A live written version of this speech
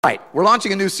Right, we're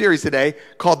launching a new series today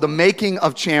called The Making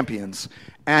of Champions.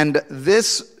 And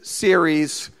this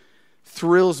series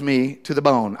thrills me to the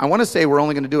bone. I want to say we're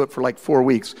only going to do it for like 4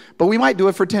 weeks, but we might do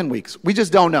it for 10 weeks. We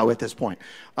just don't know at this point.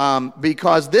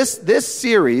 Because this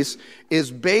series is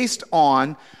based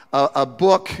on a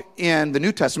book in the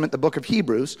New Testament, the book of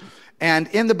Hebrews. And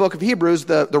in the book of Hebrews,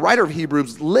 the writer of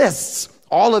Hebrews lists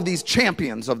all of these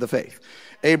champions of the faith.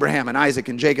 Abraham and Isaac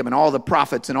and Jacob and all the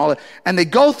prophets and all that. And they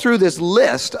go through this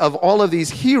list of all of these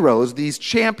heroes, these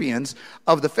champions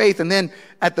of the faith. And then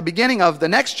at the beginning of the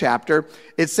next chapter,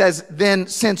 it says, then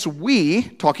since we,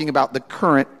 talking about the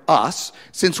current us,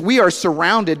 since we are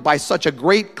surrounded by such a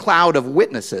great cloud of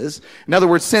witnesses, in other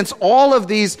words, since all of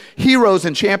these heroes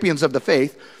and champions of the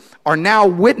faith are now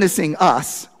witnessing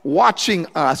us, watching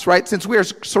us, right? Since we are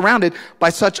surrounded by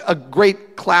such a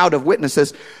great cloud of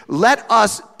witnesses, let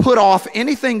us put off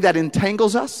anything that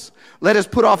entangles us. Let us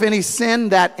put off any sin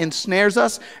that ensnares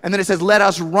us. And then it says, let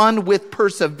us run with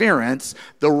perseverance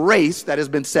the race that has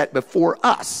been set before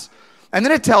us. And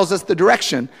then it tells us the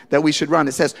direction that we should run.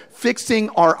 It says, fixing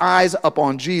our eyes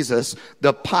upon Jesus,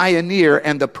 the pioneer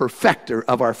and the perfecter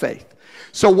of our faith.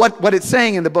 So what it's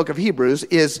saying in the book of Hebrews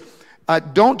is,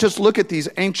 don't just look at these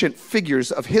ancient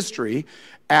figures of history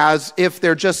as if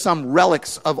they're just some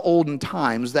relics of olden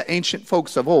times, the ancient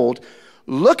folks of old.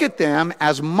 Look at them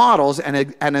as models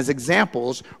and as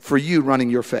examples for you running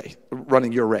your faith,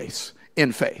 running your race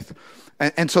in faith.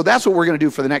 And so that's what we're going to do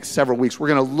for the next several weeks. We're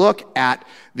going to look at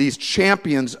these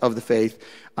champions of the faith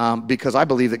because I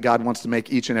believe that God wants to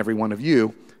make each and every one of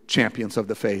you champions of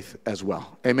the faith as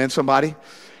well. Amen, somebody?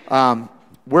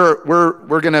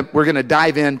 We're gonna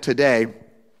dive in today,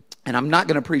 and I'm not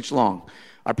gonna preach long,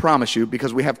 I promise you,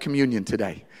 because we have communion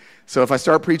today. So if I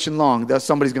start preaching long,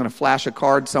 somebody's gonna flash a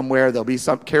card somewhere. There'll be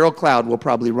Carol Cloud will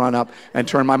probably run up and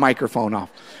turn my microphone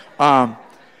off.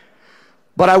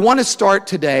 But I want to start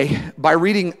today by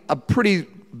reading a pretty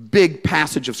big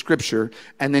passage of Scripture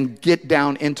and then get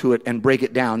down into it and break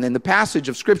it down. And the passage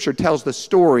of Scripture tells the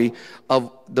story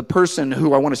of the person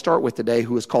who I want to start with today,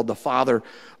 who is called the father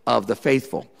of the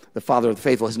faithful. The father of the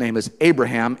faithful, his name is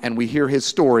Abraham, and we hear his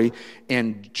story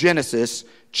in Genesis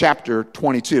chapter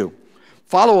 22.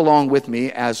 Follow along with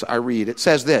me as I read. It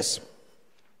says this: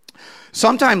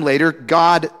 sometime later,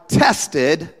 God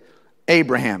tested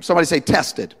Abraham. Somebody say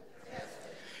tested.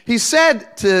 He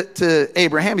said to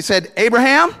Abraham, he said,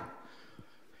 Abraham,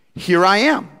 here I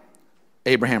am.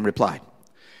 Abraham replied.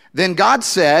 Then God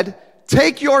said,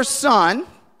 take your son,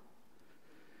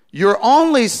 your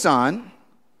only son,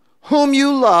 whom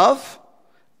you love,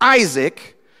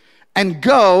 Isaac, and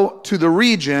go to the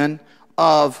region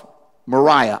of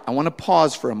Moriah. I want to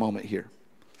pause for a moment here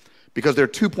because there are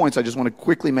 2 points I just want to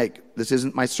quickly make. This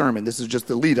isn't my sermon. This is just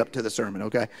the lead up to the sermon,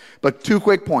 okay? But 2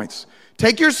 quick points.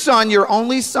 Take your son, your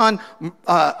only son,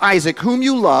 Isaac, whom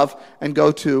you love, and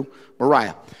go to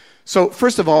Moriah. So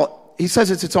first of all, he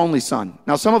says it's its only son.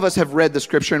 Now, some of us have read the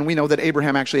scripture, and we know that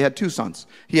Abraham actually had 2 sons.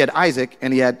 He had Isaac,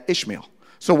 and he had Ishmael.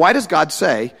 So why does God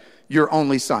say your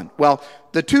only son? Well,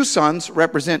 the 2 sons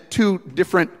represent two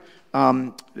different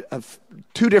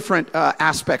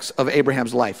aspects of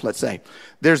Abraham's life, let's say.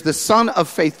 There's the son of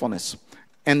faithfulness,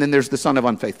 and then there's the son of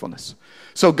unfaithfulness.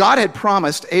 So God had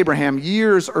promised Abraham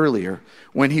years earlier,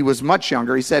 when he was much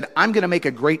younger, he said, I'm going to make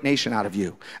a great nation out of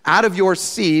you. Out of your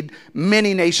seed,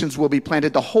 many nations will be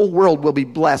planted. The whole world will be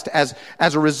blessed. As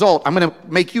a result, I'm going to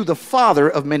make you the father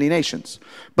of many nations.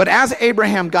 But as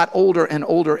Abraham got older and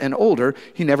older and older,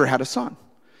 he never had a son.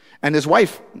 And his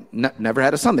wife never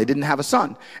had a son. They didn't have a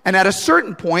son. And at a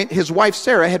certain point, his wife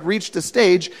Sarah had reached a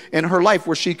stage in her life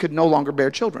where she could no longer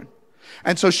bear children.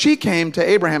 And so she came to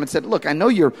Abraham and said, look, I know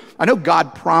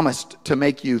God promised to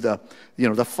make you the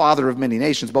father of many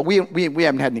nations, but we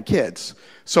haven't had any kids.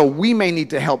 So we may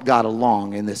need to help God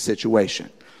along in this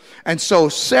situation. And so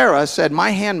Sarah said,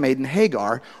 my handmaiden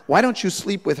Hagar, why don't you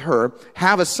sleep with her,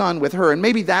 have a son with her, and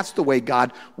maybe that's the way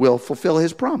God will fulfill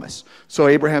his promise. So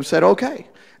Abraham said, okay.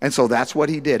 And so that's what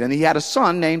he did. And he had a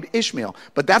son named Ishmael,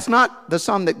 but that's not the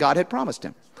son that God had promised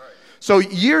him. So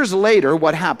years later,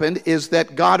 what happened is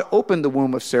that God opened the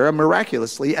womb of Sarah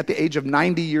miraculously at the age of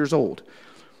 90 years old.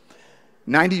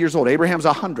 90 years old. Abraham's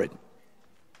 100.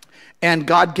 And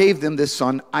God gave them this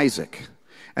son, Isaac.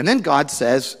 And then God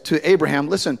says to Abraham,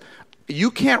 listen, you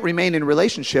can't remain in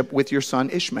relationship with your son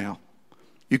Ishmael.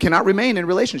 You cannot remain in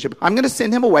relationship. I'm going to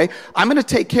send him away. I'm going to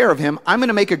take care of him. I'm going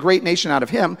to make a great nation out of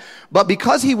him. But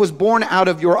because he was born out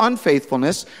of your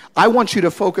unfaithfulness, I want you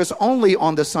to focus only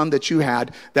on the son that you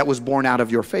had that was born out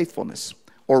of your faithfulness,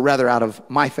 or rather out of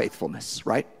my faithfulness,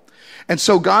 right? And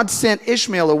so God sent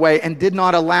Ishmael away and did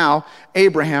not allow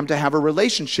Abraham to have a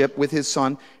relationship with his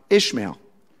son Ishmael.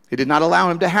 He did not allow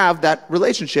him to have that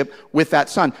relationship with that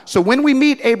son. So when we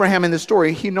meet Abraham in this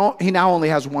story, he now only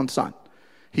has one son.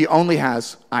 He only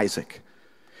has Isaac.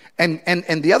 And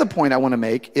the other point I want to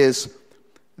make is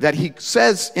that he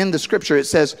says in the scripture, it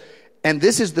says, and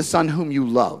this is the son whom you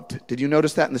loved. Did you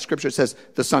notice that in the scripture? It says,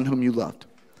 the son whom you loved.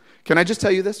 Can I just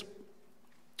tell you this?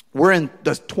 We're in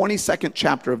the 22nd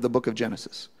chapter of the book of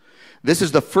Genesis. This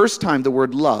is the first time the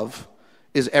word love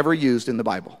is ever used in the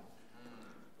Bible.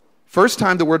 First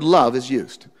time the word love is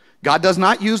used. God does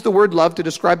not use the word love to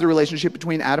describe the relationship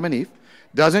between Adam and Eve.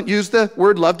 Doesn't use the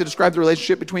word love to describe the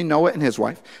relationship between Noah and his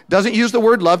wife. Doesn't use the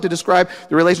word love to describe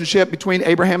the relationship between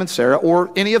Abraham and Sarah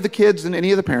or any of the kids and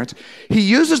any of the parents. He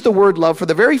uses the word love for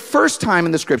the very first time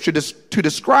in the scripture to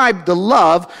describe the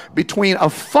love between a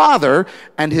father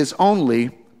and his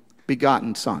only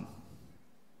begotten son.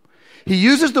 He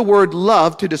uses the word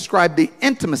love to describe the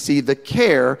intimacy, the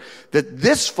care that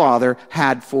this father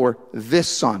had for this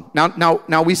son.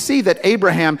 Now we see that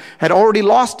Abraham had already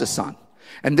lost a son.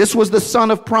 And this was the son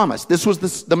of promise. This was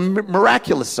the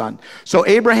miraculous son. So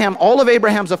Abraham, all of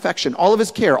Abraham's affection, all of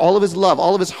his care, all of his love,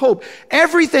 all of his hope,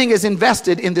 everything is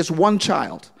invested in this one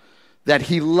child that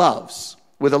he loves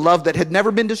with a love that had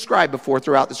never been described before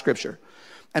throughout the scripture.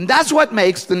 And that's what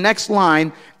makes the next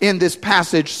line in this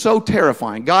passage so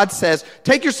terrifying. God says,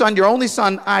 take your son, your only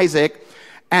son, Isaac,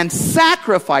 and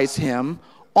sacrifice him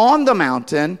on the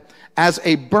mountain as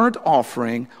a burnt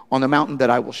offering on the mountain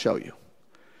that I will show you.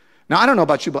 Now, I don't know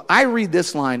about you, but I read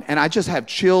this line and I just have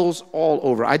chills all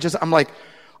over. I'm like,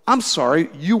 I'm sorry,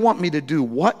 you want me to do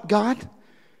what, God?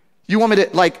 You want me to,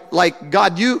 like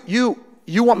God, you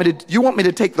want me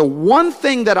to take the one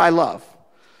thing that I love,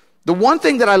 the one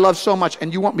thing that I love so much,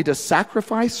 and you want me to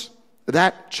sacrifice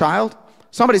that child?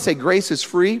 Somebody say, grace is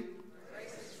free,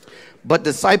 but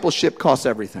discipleship costs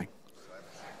everything.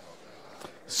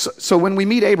 So when we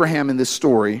meet Abraham in this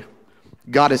story,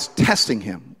 God is testing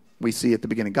him. We see at the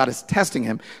beginning, God is testing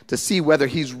him to see whether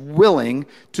he's willing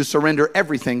to surrender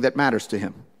everything that matters to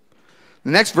him. The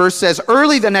next verse says,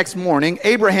 early the next morning,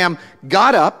 Abraham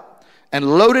got up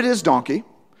and loaded his donkey.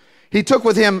 He took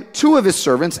with him 2 of his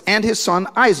servants and his son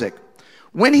Isaac.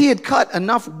 When he had cut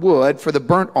enough wood for the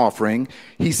burnt offering,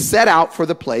 he set out for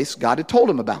the place God had told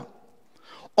him about.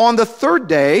 On the 3rd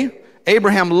day,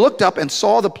 Abraham looked up and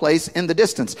saw the place in the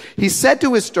distance. He said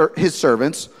to his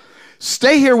servants,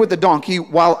 stay here with the donkey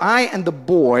while I and the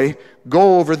boy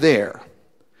go over there.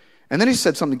 And then he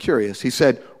said something curious. He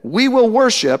said, we will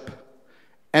worship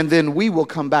and then we will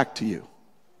come back to you.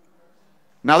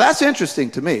 Now that's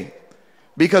interesting to me.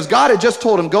 Because God had just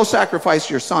told him, go sacrifice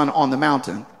your son on the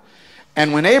mountain.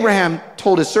 And when Abraham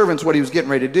told his servants what he was getting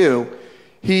ready to do,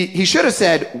 he should have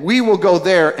said, we will go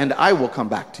there and I will come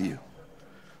back to you.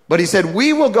 But he said,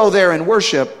 we will go there and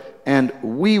worship and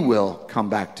we will come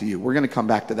back to you. We're going to come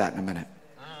back to that in a minute.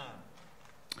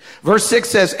 Verse 6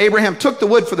 says, Abraham took the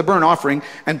wood for the burnt offering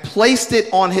and placed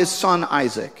it on his son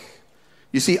Isaac.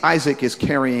 You see, Isaac is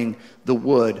carrying the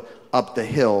wood up the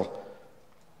hill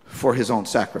for his own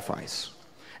sacrifice.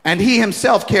 And he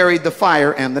himself carried the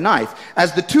fire and the knife.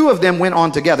 As the 2 of them went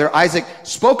on together, Isaac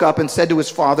spoke up and said to his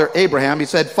father Abraham, he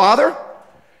said, Father?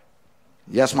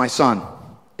 Yes, my son,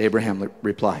 Abraham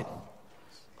replied.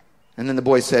 And then the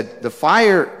boy said, the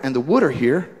fire and the wood are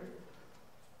here,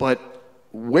 but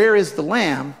where is the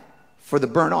lamb for the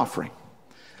burnt offering?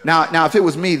 Now, if it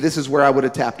was me, this is where I would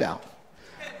have tapped out.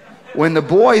 When the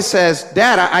boy says,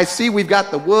 Dad, I see we've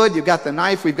got the wood, you've got the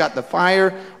knife, we've got the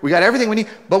fire, we got everything we need,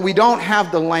 but we don't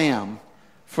have the lamb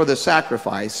for the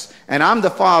sacrifice. And I'm the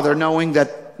father knowing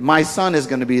that my son is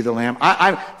going to be the lamb.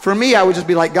 For me, I would just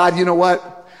be like, God, you know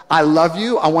what? I love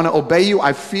you. I want to obey you.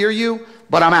 I fear you,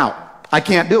 but I'm out. I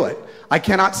can't do it. I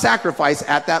cannot sacrifice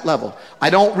at that level. I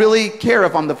don't really care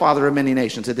if I'm the father of many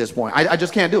nations at this point. I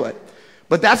just can't do it.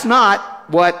 But that's not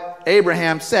what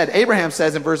Abraham said. Abraham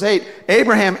says in verse 8,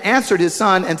 Abraham answered his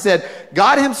son and said,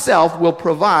 God himself will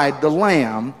provide the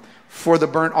lamb for the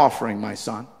burnt offering, my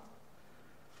son.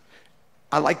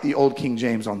 I like the old King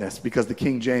James on this because the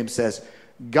King James says,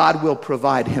 God will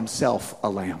provide himself a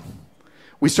lamb.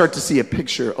 We start to see a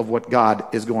picture of what God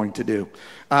is going to do.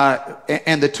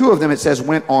 And the 2 of them, it says,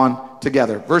 went on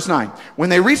together. Verse 9, when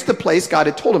they reached the place God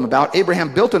had told him about,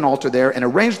 Abraham built an altar there and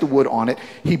arranged the wood on it.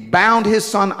 He bound his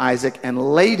son Isaac and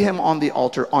laid him on the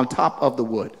altar on top of the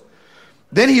wood.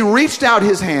 Then he reached out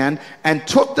his hand and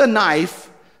took the knife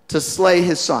to slay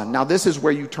his son. Now this is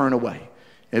where you turn away.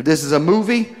 If this is a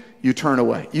movie, you turn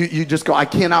away. You just go, I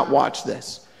cannot watch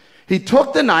this. He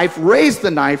took the knife, raised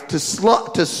the knife to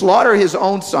slaughter his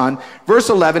own son. Verse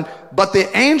 11, but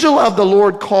the angel of the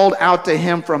Lord called out to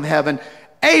him from heaven,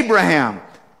 Abraham,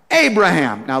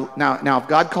 Abraham. Now, if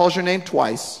God calls your name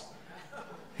twice,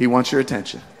 he wants your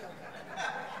attention.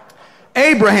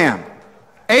 Abraham.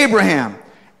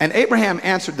 And Abraham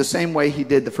answered the same way he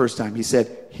did the first time. He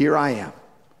said, here I am.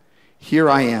 Here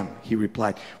I am, he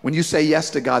replied. When you say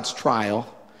yes to God's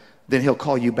trial, then he'll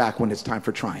call you back when it's time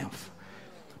for triumph.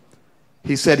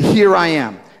 He said, here I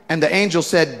am. And the angel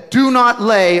said, do not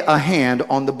lay a hand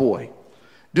on the boy.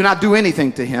 Do not do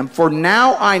anything to him, for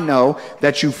now I know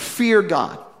that you fear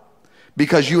God,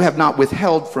 because you have not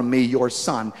withheld from me your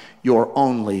son, your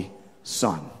only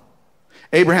son.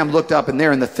 Abraham looked up, and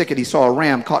there in the thicket he saw a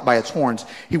ram caught by its horns.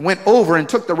 He went over and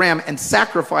took the ram and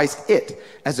sacrificed it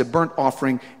as a burnt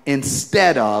offering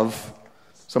instead of,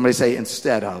 somebody say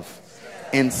instead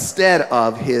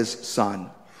of his son.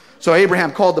 So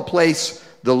Abraham called the place,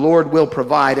 the Lord will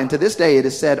provide. And to this day it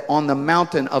is said, on the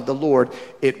mountain of the Lord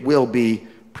it will be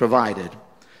provided.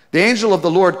 The angel of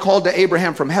the Lord called to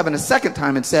Abraham from heaven a second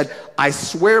time and said, I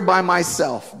swear by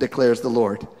myself, declares the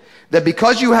Lord, that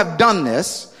because you have done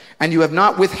this, and you have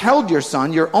not withheld your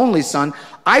son, your only son,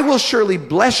 I will surely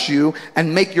bless you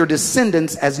and make your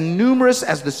descendants as numerous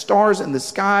as the stars in the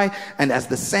sky and as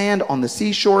the sand on the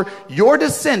seashore. Your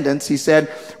descendants, he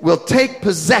said, will take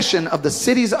possession of the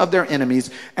cities of their enemies,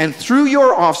 and through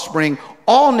your offspring,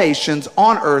 all nations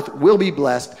on earth will be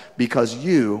blessed because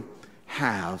you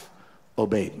have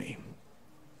obeyed me.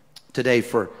 Today,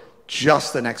 for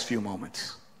just the next few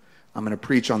moments, I'm going to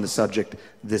preach on the subject,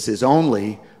 this is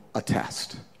only a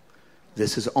test.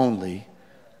 This is only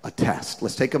a test.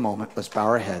 Let's take a moment. Let's bow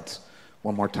our heads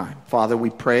one more time. Father, we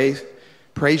praise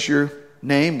your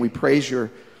name. We praise your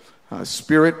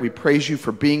spirit. We praise you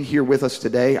for being here with us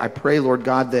today. I pray, Lord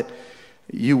God, that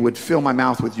you would fill my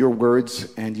mouth with your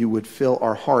words and you would fill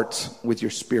our hearts with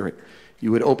your spirit.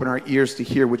 You would open our ears to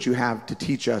hear what you have to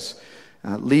teach us.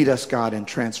 Lead us, God, and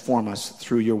transform us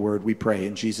through your word, we pray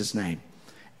in Jesus' name.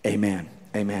 Amen.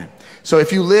 Amen. So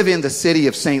if you live in the city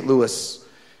of St. Louis,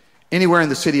 anywhere in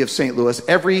the city of St. Louis,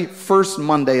 every first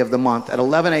Monday of the month at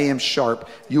 11 a.m. sharp,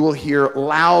 you will hear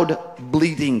loud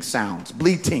bleating sounds,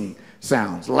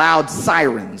 loud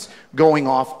sirens going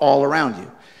off all around you.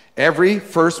 Every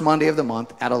first Monday of the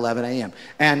month at 11 a.m.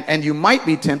 And you might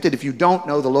be tempted, if you don't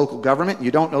know the local government,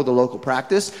 you don't know the local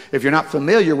practice, if you're not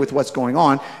familiar with what's going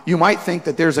on, you might think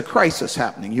that there's a crisis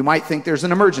happening. You might think there's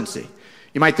an emergency.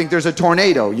 You might think there's a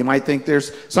tornado. You might think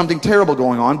there's something terrible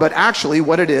going on. But actually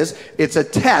what it is, it's a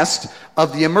test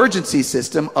of the emergency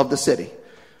system of the city.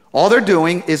 All they're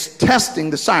doing is testing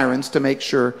the sirens to make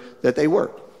sure that they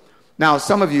work. Now,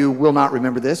 some of you will not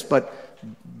remember this, but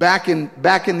back in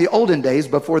the olden days,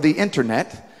 before the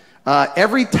internet,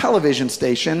 every television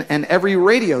station and every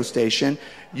radio station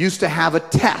used to have a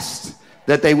test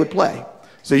that they would play.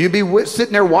 So you'd be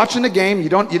sitting there watching the game. You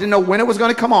didn't know when it was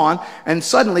going to come on, and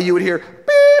suddenly you would hear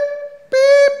beep,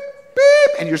 beep,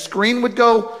 beep, and your screen would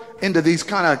go into these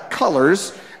kind of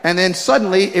colors, and then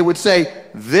suddenly it would say,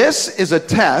 "This is a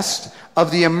test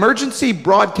of the emergency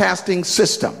broadcasting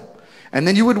system." And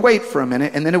then you would wait for a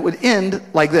minute, and then it would end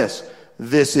like this: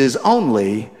 "This is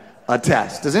only a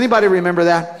test." Does anybody remember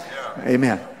that? Yeah.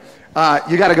 Amen.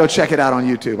 You got to go check it out on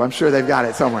YouTube. I'm sure they've got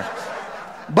it somewhere.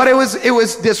 But it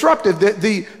was disruptive.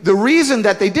 The reason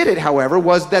that they did it, however,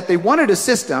 was that they wanted a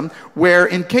system where,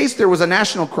 in case there was a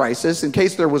national crisis, in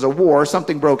case there was a war,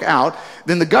 something broke out,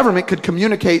 then the government could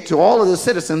communicate to all of the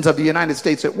citizens of the United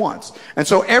States at once. And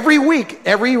so every week,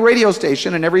 every radio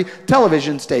station and every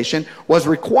television station was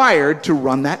required to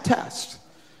run that test.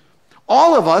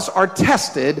 All of us are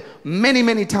tested many,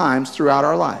 many times throughout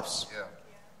our lives.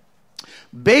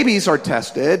 Babies are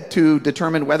tested to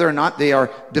determine whether or not they are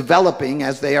developing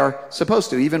as they are supposed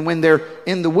to, even when they're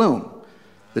in the womb.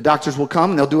 The doctors will come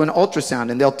and they'll do an ultrasound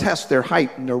and they'll test their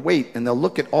height and their weight, and they'll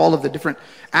look at all of the different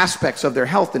aspects of their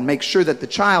health and make sure that the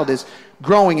child is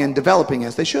growing and developing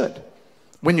as they should.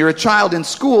 When you're a child in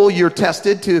school, you're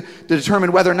tested to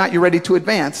determine whether or not you're ready to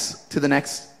advance to the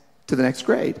next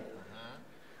grade.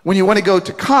 When you want to go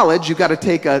to college, you've got to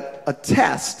take a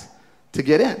test to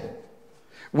get in.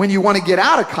 When you want to get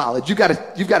out of college, you've got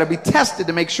to be tested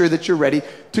to make sure that you're ready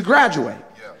to graduate.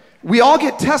 Yeah. We all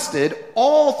get tested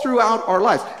all throughout our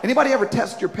lives. Anybody ever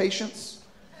test your patience?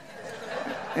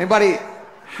 Anybody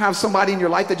have somebody in your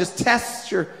life that just tests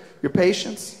your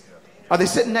patience? Are they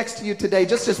sitting next to you today?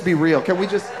 Just be real. Can we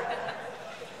just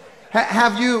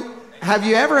have you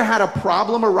ever had a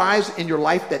problem arise in your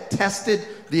life that tested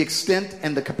the extent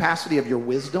and the capacity of your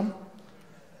wisdom?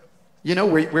 You know,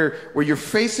 where you're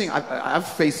facing, I've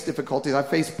faced difficulties, I've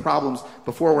faced problems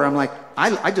before where I'm like,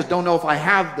 I just don't know if I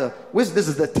have the wisdom. This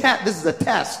is the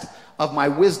test of my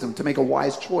wisdom to make a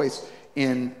wise choice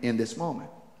in this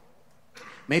moment.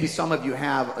 Maybe some of you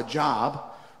have a job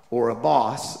or a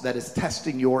boss that is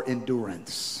testing your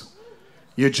endurance.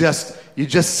 You're just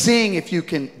seeing if you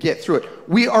can get through it.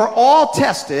 We are all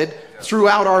tested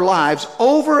throughout our lives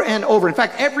over and over. In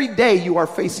fact, every day you are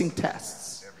facing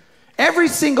tests. Every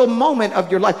single moment of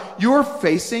your life, you're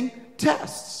facing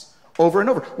tests over and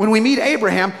over. When we meet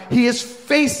Abraham, he is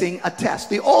facing a test,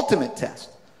 the ultimate test.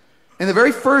 In the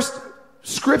very first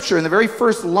scripture, in the very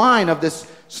first line of this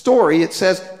story, it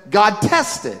says, God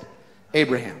tested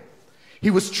Abraham. He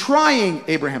was trying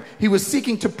Abraham. He was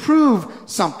seeking to prove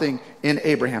something in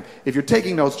Abraham. If you're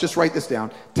taking notes, just write this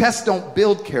down. Tests don't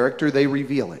build character, they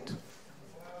reveal it.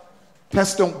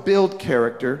 Tests don't build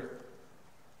character,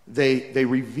 they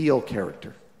reveal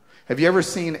character. Have you ever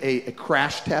seen a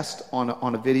crash test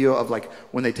on a video of like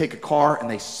when they take a car and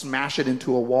they smash it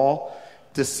into a wall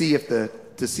to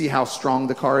see how strong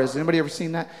the car is? Anybody ever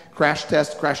seen that? Crash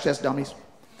test dummies?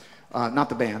 Not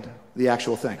the band, the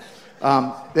actual thing.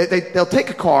 They'll take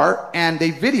a car and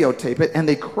they videotape it and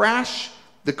they crash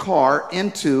the car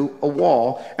into a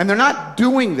wall. And they're not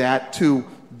doing that to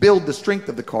build the strength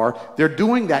of the car. They're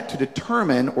doing that to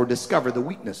determine or discover the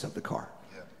weakness of the car.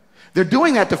 Yeah. They're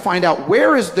doing that to find out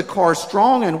where is the car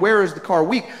strong and where is the car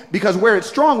weak. Because where it's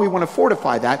strong, we want to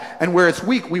fortify that. And where it's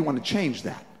weak, we want to change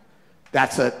that.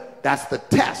 That's the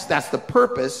test. That's the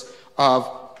purpose of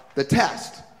the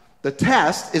test. The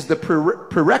test is the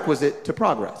prerequisite to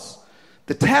progress.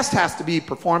 The test has to be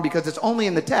performed because it's only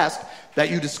in the test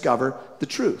that you discover the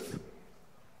truth.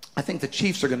 I think the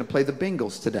Chiefs are going to play the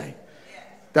Bengals today.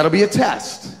 That'll be a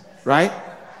test, right?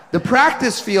 The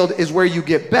practice field is where you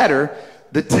get better.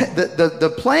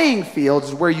 The playing field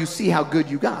is where you see how good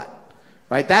you got,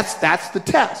 right? That's the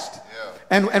test.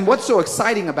 Yeah. And what's so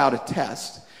exciting about a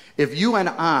test, if you and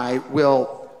I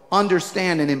will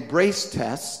understand and embrace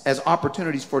tests as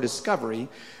opportunities for discovery,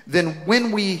 then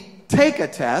when we take a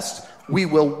test, we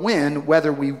will win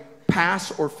whether we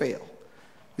pass or fail.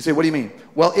 You say, what do you mean?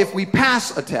 Well, if we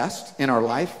pass a test in our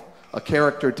life, a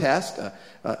character test,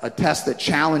 a test that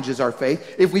challenges our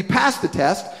faith, if we pass the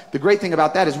test, the great thing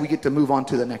about that is we get to move on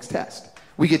to the next test.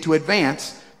 We get to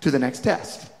advance to the next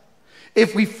test.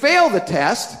 If we fail the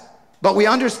test, but we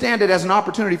understand it as an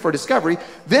opportunity for discovery,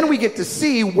 then we get to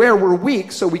see where we're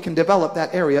weak so we can develop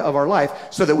that area of our life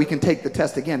so that we can take the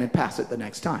test again and pass it the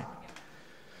next time.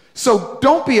 So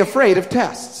don't be afraid of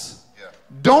tests. Yeah.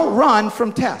 Don't run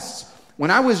from tests. When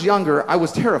I was younger, I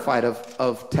was terrified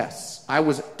of tests. I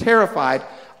was terrified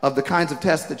of the kinds of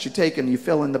tests that you take and you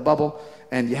fill in the bubble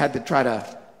and you had to try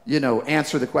to,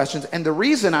 answer the questions. And the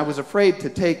reason I was afraid to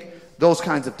take those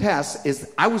kinds of tests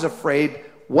is I was afraid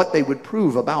what they would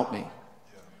prove about me.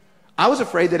 Yeah. I was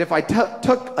afraid that if I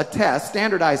took a test,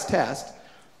 standardized test,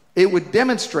 it would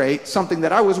demonstrate something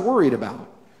that I was worried about.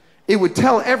 It would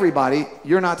tell everybody,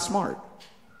 you're not smart.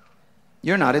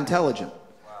 You're not intelligent.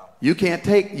 Wow. You can't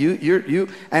take,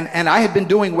 and I had been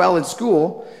doing well in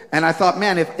school, and I thought,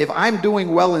 man, if I'm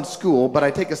doing well in school, but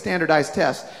I take a standardized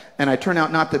test, and I turn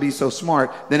out not to be so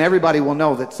smart, then everybody will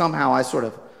know that somehow I sort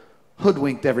of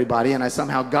hoodwinked everybody, and I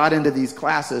somehow got into these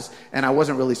classes, and I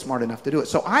wasn't really smart enough to do it.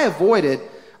 So I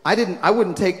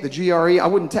wouldn't take the GRE,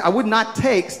 I would not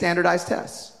take standardized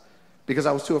tests, because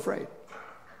I was too afraid.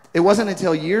 It wasn't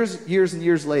until years and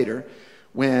years later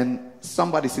when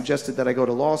somebody suggested that I go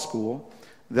to law school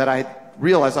that I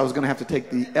realized I was going to have to take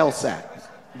the LSAT,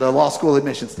 the law school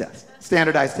admissions test,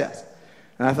 standardized test.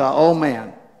 And I thought, oh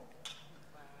man.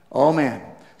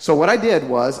 So what I did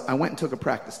was I went and took a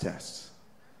practice test.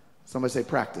 Somebody say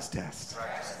practice test.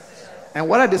 And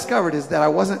what I discovered is that I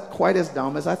wasn't quite as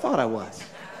dumb as I thought I was.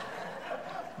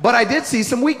 But I did see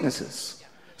some weaknesses.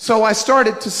 So I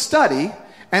started to study.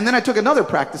 And then I took another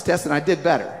practice test and I did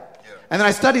better. Yeah. And then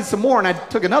I studied some more and I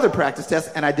took another practice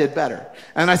test and I did better.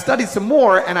 And I studied some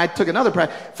more and I took another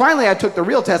practice. Finally, I took the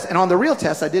real test, and on the real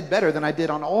test, I did better than I did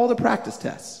on all the practice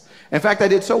tests. In fact, I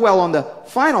did so well on the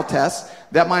final test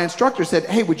that my instructor said,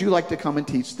 hey, would you like to come and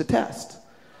teach the test?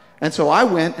 And so I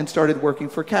went and started working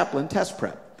for Kaplan Test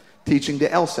Prep, teaching the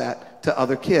LSAT to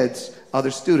other kids,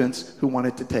 other students who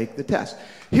wanted to take the test.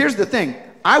 Here's the thing.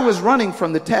 I was running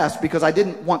from the test because I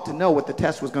didn't want to know what the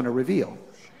test was going to reveal.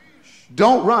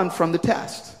 Don't run from the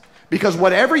test, because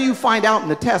whatever you find out in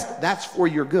the test, that's for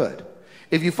your good.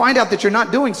 If you find out that you're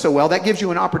not doing so well, that gives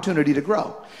you an opportunity to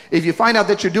grow. If you find out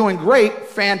that you're doing great,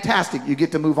 fantastic. You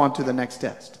get to move on to the next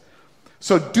test.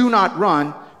 So do not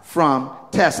run from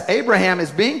tests. Abraham is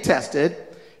being tested.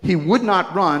 He would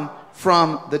not run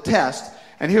from the test.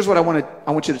 And here's what I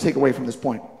want you to take away from this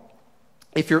point.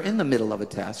 If you're in the middle of a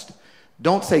test,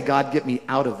 don't say, God, get me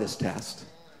out of this test.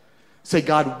 Say,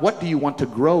 God, what do you want to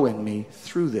grow in me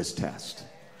through this test?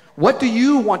 What do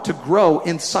you want to grow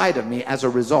inside of me as a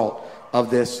result of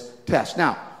this test?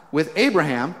 Now, with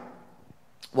Abraham,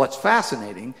 what's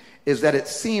fascinating is that it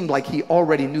seemed like he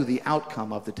already knew the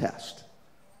outcome of the test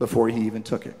before he even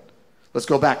took it. Let's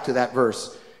go back to that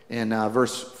verse. In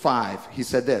verse 5, he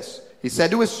said this. He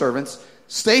said to his servants,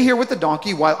 "Stay here with the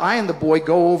donkey while I and the boy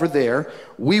go over there.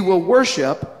 We will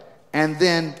worship, and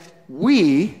then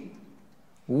we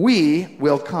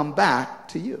will come back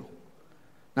to you."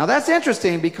 Now that's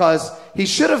interesting, because he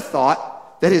should have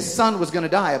thought that his son was going to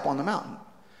die up on the mountain.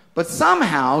 But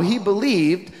somehow he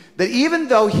believed that even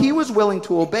though he was willing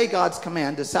to obey God's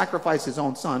command to sacrifice his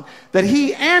own son, that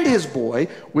he and his boy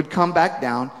would come back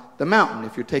down the mountain.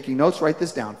 If you're taking notes, write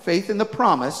this down. Faith in the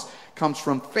promise comes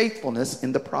from faithfulness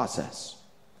in the process.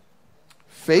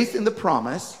 Faith in the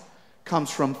promise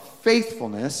comes from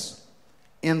faithfulness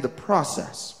in the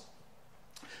process.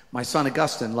 My son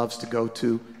Augustine loves to go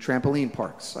to trampoline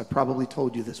parks. I probably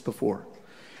told you this before.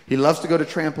 He loves to go to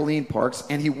trampoline parks,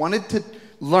 and he wanted to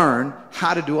learn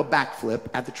how to do a backflip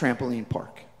at the trampoline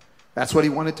park. That's what he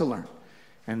wanted to learn.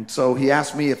 And so he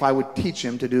asked me if I would teach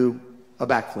him to do a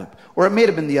backflip. Or it may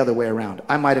have been the other way around.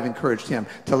 I might have encouraged him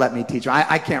to let me teach him.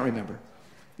 I can't remember.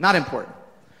 Not important.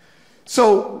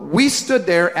 So we stood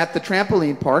there at the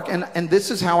trampoline park, and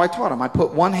this is how I taught him. I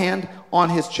put one hand on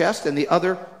his chest and the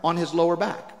other on his lower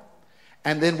back.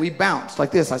 And then we bounced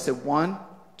like this. I said 1,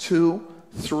 2,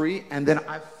 3, and then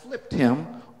I flipped him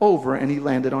over and he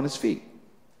landed on his feet.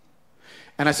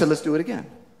 And I said, let's do it again.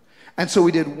 And so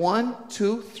we did 1,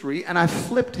 2, 3, and I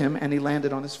flipped him and he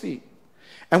landed on his feet.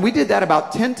 And we did that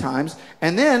about 10 times.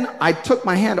 And then I took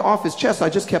my hand off his chest. I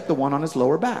just kept the one on his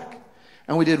lower back.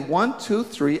 And we did 1, 2,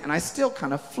 3, and I still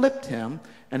kind of flipped him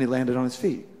and he landed on his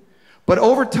feet. But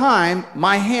over time,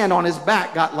 my hand on his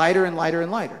back got lighter and lighter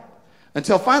and lighter.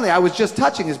 Until finally I was just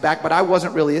touching his back, but I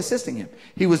wasn't really assisting him.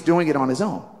 He was doing it on his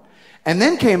own. And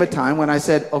then came a time when I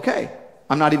said, okay,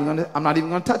 I'm not even going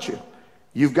to touch you.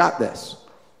 You've got this.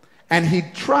 And he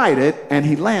tried it and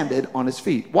he landed on his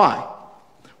feet. Why?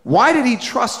 Why did he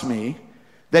trust me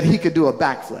that he could do a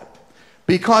backflip?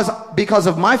 Because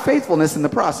of my faithfulness in the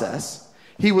process,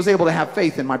 he was able to have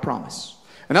faith in my promise.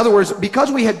 In other words,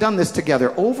 because we had done this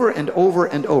together over and over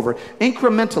and over,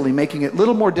 incrementally making it a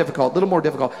little more difficult,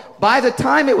 by the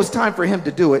time it was time for him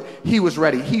to do it, he was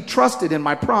ready. He trusted in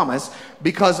my promise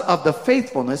because of the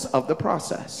faithfulness of the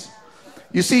process.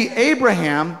 You see,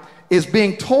 Abraham is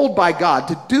being told by God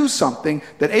to do something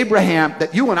that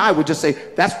you and I would just say,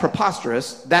 that's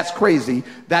preposterous, that's crazy,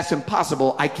 that's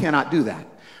impossible, I cannot do that.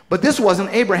 But this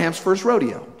wasn't Abraham's first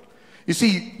rodeo. You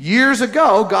see, years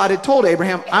ago, God had told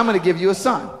Abraham, I'm going to give you a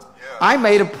son. I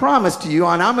made a promise to you,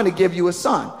 and I'm going to give you a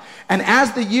son. And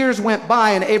as the years went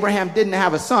by and Abraham didn't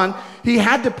have a son, he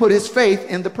had to put his faith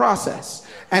in the process.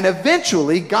 And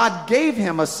eventually, God gave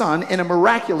him a son in a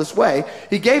miraculous way.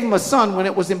 He gave him a son when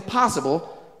it was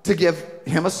impossible to give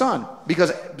him a son,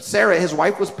 because Sarah, his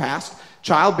wife, was past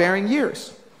childbearing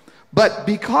years. But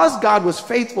because God was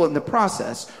faithful in the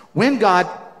process, when God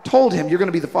told him, you're going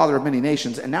to be the father of many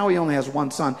nations, and now he only has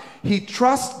one son, he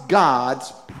trusts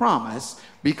God's promise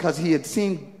because he had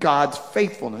seen God's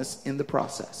faithfulness in the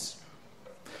process.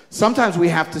 Sometimes we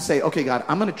have to say, okay, God,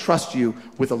 I'm going to trust you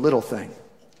with a little thing.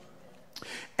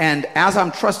 And as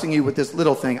I'm trusting you with this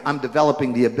little thing, I'm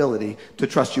developing the ability to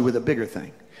trust you with a bigger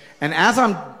thing. And as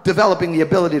I'm developing the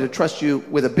ability to trust you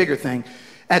with a bigger thing,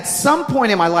 at some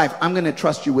point in my life, I'm going to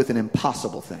trust you with an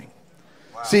impossible thing.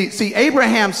 Wow. See,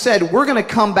 Abraham said, we're going to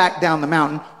come back down the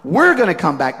mountain. We're going to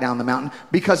come back down the mountain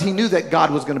because he knew that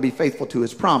God was going to be faithful to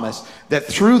his promise, that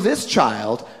through this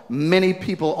child, many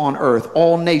people on earth,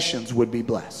 all nations would be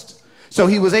blessed. So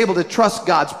he was able to trust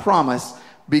God's promise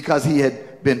because he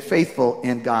had been faithful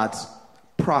in God's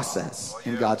process,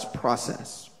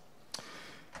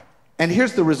 And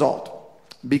here's the result.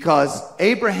 Because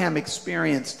Abraham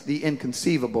experienced the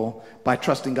inconceivable by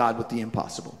trusting God with the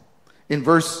impossible. In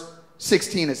verse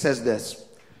 16, it says this.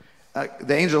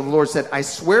 The angel of the Lord said, I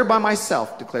swear by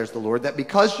myself, declares the Lord, that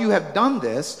because you have done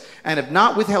this and have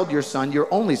not withheld your son,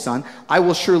 your only son, I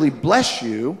will surely bless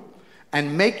you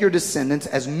and make your descendants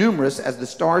as numerous as the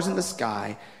stars in the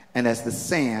sky and as the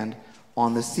sand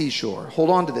on the seashore. Hold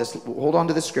on to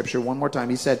this scripture one more time.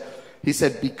 He said,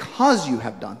 because you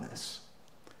have done this,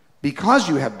 because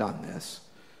you have done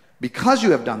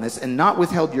this and not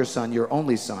withheld your son, your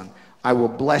only son, I will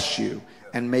bless you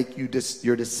and make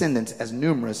your descendants as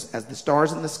numerous as the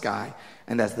stars in the sky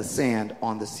and as the sand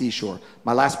on the seashore.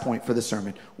 My last point for the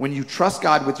sermon. When you trust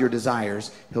God with your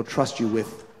desires, he'll trust you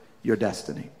with your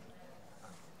destiny.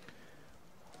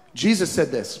 Jesus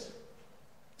said this,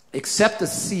 except the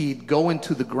seed go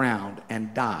into the ground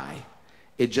and die,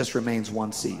 it just remains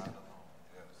one seed.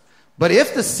 But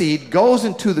if the seed goes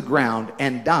into the ground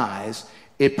and dies,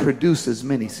 it produces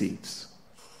many seeds.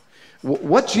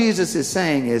 What Jesus is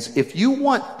saying is, if you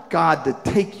want God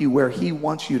to take you where he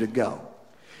wants you to go,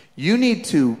 you need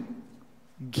to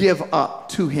give up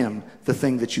to him the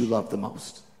thing that you love the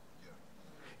most.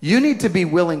 You need to be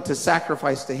willing to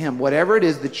sacrifice to him whatever it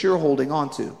is that you're holding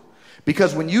on to.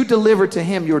 Because when you deliver to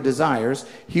him your desires,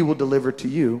 he will deliver to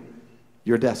you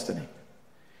your destiny.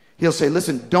 He'll say,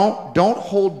 listen, don't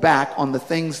hold back on the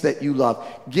things that you love.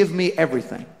 Give me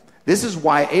everything. This is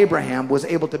why Abraham was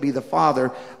able to be the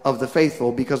father of the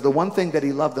faithful, because the one thing that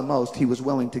he loved the most, he was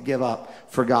willing to give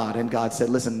up for God. And God said,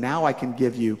 listen, now I can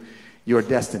give you your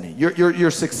destiny.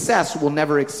 Your success will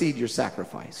never exceed your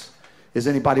sacrifice. Is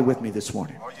anybody with me this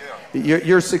morning? Oh, yeah.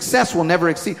 Your success will never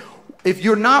exceed. If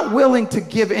you're not willing to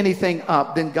give anything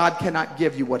up, then God cannot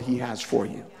give you what he has for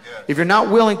you. Yeah. If you're not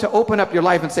willing to open up your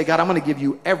life and say, God, I'm going to give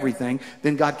you everything,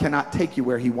 then God cannot take you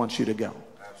where he wants you to go.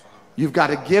 You've got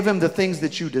to give him the things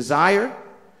that you desire,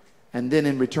 and then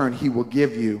in return, he will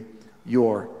give you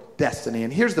your destiny.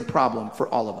 And here's the problem for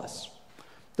all of us.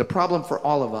 The problem for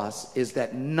all of us is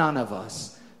that none of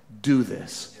us do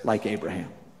this like Abraham.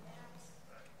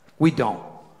 We don't.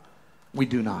 We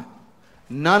do not.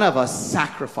 None of us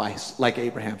sacrifice like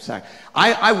Abraham sacrificed.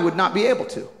 I would not be able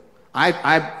to.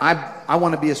 I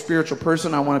want to be a spiritual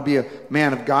person. I want to be a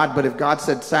man of God. But if God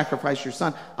said sacrifice your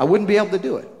son, I wouldn't be able to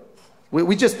do it.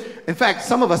 We just, in fact,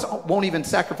 some of us won't even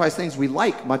sacrifice things we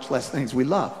like, much less things we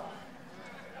love.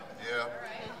 Yeah.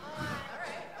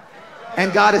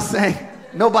 And God is saying,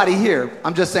 nobody here,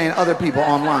 I'm just saying other people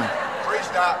online.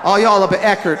 All y'all up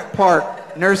at Eckerd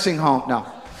Park Nursing Home. No.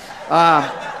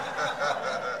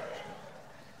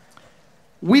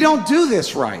 We don't do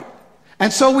this right.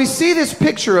 And so we see this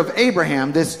picture of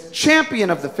Abraham, this champion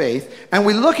of the faith, and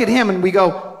we look at him and we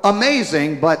go,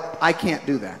 amazing, but I can't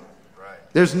do that.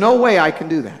 There's no way I can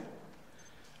do that.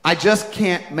 I just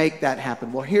can't make that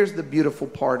happen. Well, here's the beautiful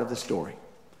part of the story.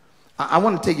 I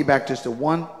want to take you back just to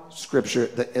one scripture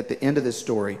that at the end of this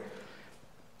story.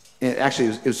 Actually,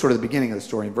 it was sort of the beginning of the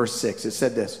story in verse 6. It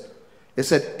said this. It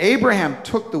said, Abraham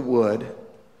took the wood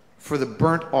for the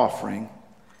burnt offering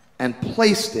and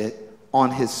placed it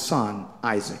on his son,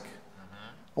 Isaac.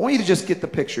 I want you to just get the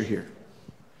picture here.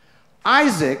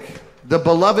 Isaac, the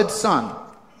beloved son,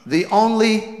 the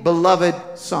only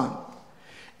beloved son,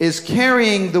 is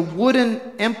carrying the wooden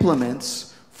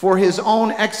implements for his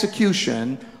own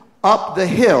execution up the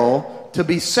hill to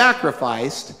be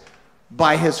sacrificed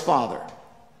by his father.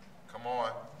 Come on.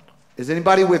 Is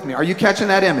anybody with me? Are you catching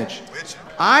that image?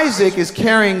 Isaac is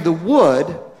carrying the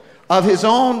wood of his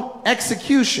own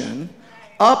execution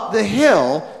up the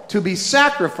hill to be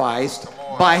sacrificed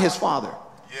by his father.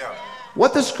 Yeah.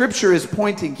 What the scripture is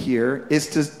pointing here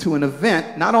is to an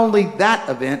event, not only that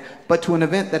event, but to an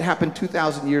event that happened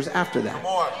 2,000 years after that.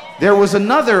 There was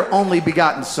another only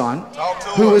begotten son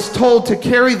who was told to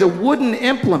carry the wooden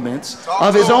implements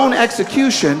of his own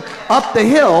execution up the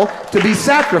hill to be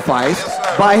sacrificed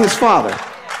by his father.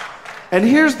 And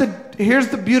here's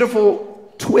the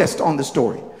beautiful twist on the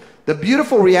story. The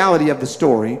beautiful reality of the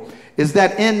story is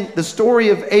that in the story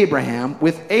of Abraham,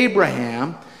 with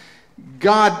Abraham,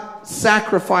 God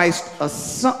sacrificed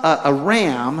a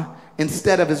ram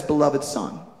instead of his beloved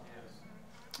son.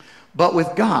 But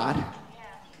with God,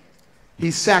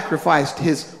 he sacrificed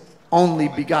his only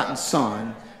begotten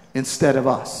son instead of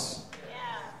us.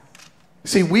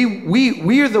 See,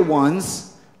 we are the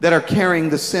ones that are carrying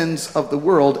the sins of the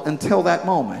world until that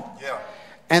moment.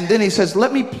 And then he says,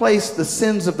 let me place the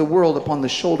sins of the world upon the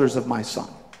shoulders of my son.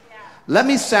 Let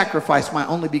me sacrifice my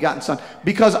only begotten son,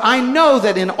 because I know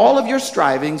that in all of your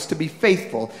strivings to be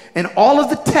faithful, in all of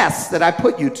the tests that I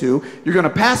put you to, you're going to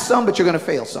pass some, but you're going to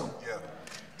fail some.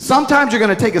 Sometimes you're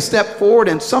going to take a step forward,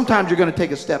 and sometimes you're going to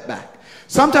take a step back.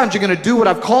 Sometimes you're going to do what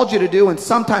I've called you to do, and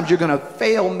sometimes you're going to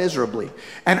fail miserably.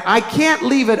 And I can't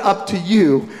leave it up to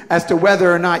you as to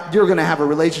whether or not you're going to have a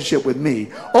relationship with me.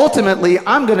 Ultimately,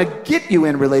 I'm going to get you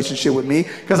in relationship with me,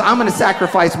 because I'm going to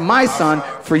sacrifice my son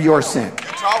for your sin.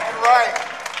 You're talking right.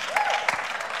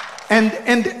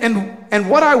 And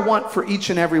what I want for each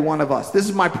and every one of us, this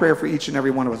is my prayer for each and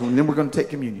every one of us, and then we're going to take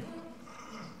communion.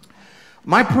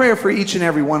 My prayer for each and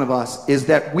every one of us is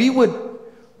that we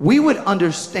would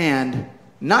understand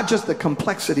not just the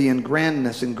complexity and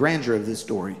grandness and grandeur of this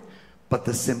story, but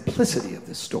the simplicity of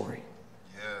this story.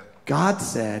 Yeah. God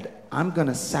said, I'm going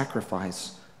to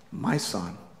sacrifice my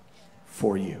son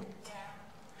for you.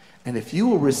 And if you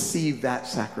will receive that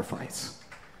sacrifice,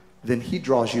 then he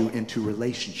draws you into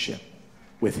relationship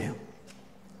with him.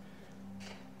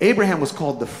 Abraham was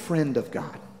called the friend of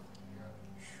God.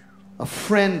 A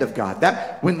friend of God.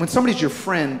 That when somebody's your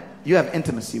friend, you have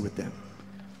intimacy with them.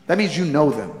 That means you know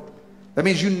them. That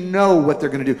means you know what they're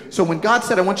going to do. So when God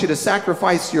said, I want you to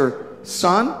sacrifice your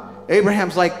son,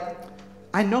 Abraham's like,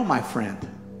 I know my friend.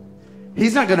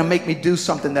 He's not going to make me do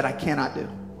something that I cannot do.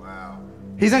 Wow.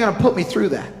 He's not going to put me through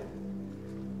that.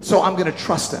 So I'm going to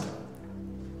trust him.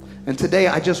 And today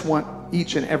I just want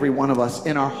each and every one of us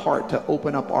in our heart to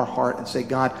open up our heart and say,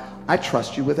 God, I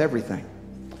trust you with everything.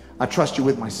 I trust you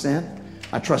with my sin.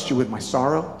 I trust you with my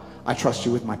sorrow. I trust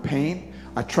you with my pain.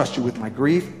 I trust you with my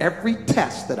grief. Every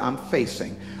test that I'm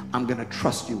facing, I'm going to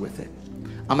trust you with it.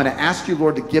 I'm going to ask you,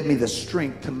 Lord, to give me the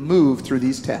strength to move through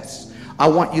these tests. I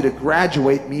want you to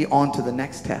graduate me onto the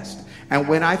next test. And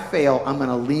when I fail, I'm going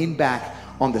to lean back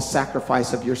on the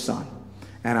sacrifice of your son.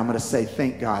 And I'm going to say,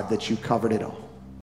 thank God that you covered it all.